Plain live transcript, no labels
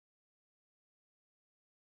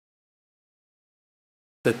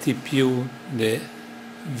The TPU, the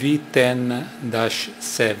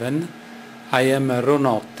V10-7. I am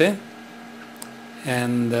Ronotte,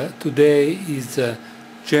 and today is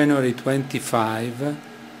January 25,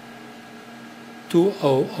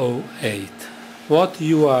 2008. What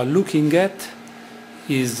you are looking at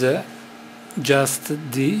is just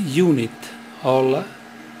the unit all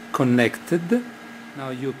connected.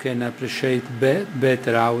 Now you can appreciate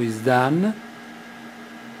better how it's done.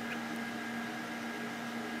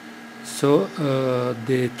 So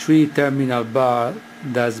the three terminal bar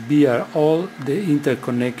does bear all the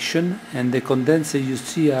interconnection, and the condenser you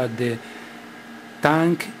see are the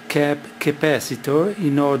tank cap capacitor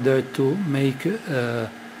in order to make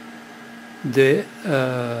the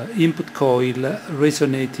input coil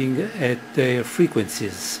resonating at their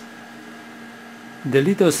frequencies. The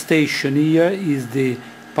little station here is the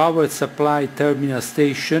power supply terminal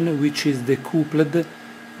station, which is decoupled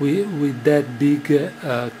with that big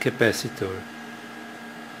capacitor.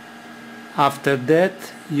 After that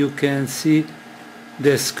you can see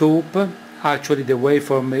the scope. Actually the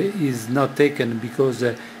waveform is not taken because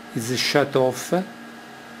it's shut off,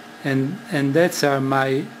 and that's are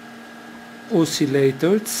my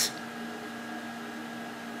oscillators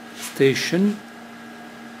station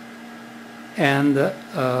and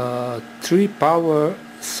three power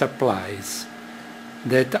supplies.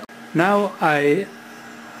 That now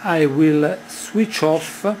I will switch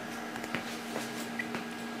on,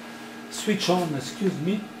 excuse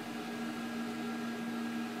me,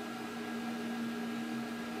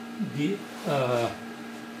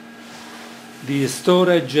 the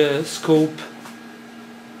storage scope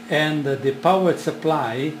and the power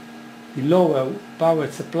supply, the lower power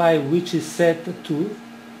supply, which is set to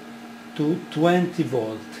 20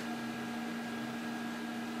 volt.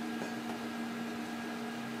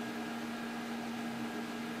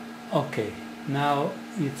 Okay, now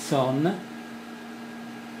it's on,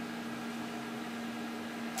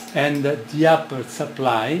 and the upper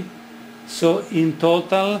supply. So in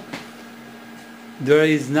total there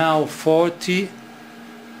is now 40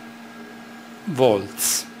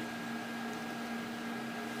 volts.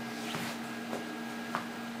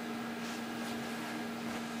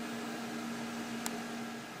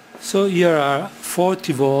 So here are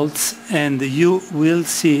 40 volts, and you will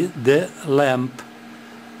see the lamp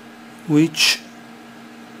which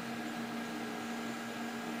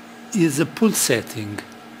is pulsating.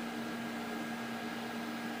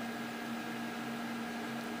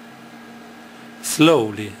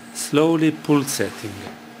 Slowly pulsating.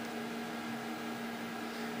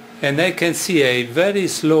 And I can see a very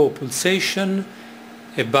slow pulsation,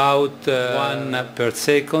 about 1 per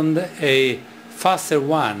second, a faster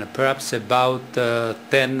one, perhaps about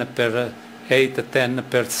 10 per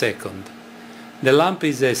second. The lamp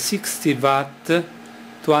is a 60 watt,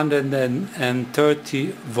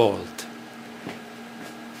 230 volt.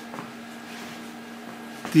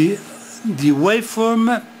 The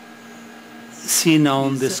waveform seen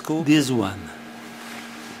on the scope, this one.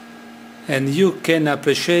 And you can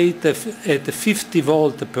appreciate at 50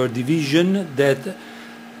 volt per division that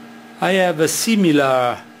I have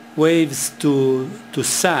similar waves to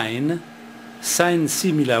sine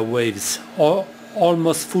similar waves,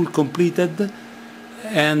 almost full completed,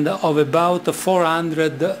 and of about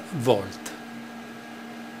 400 volt,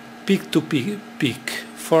 peak to peak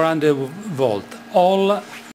 400 volt, all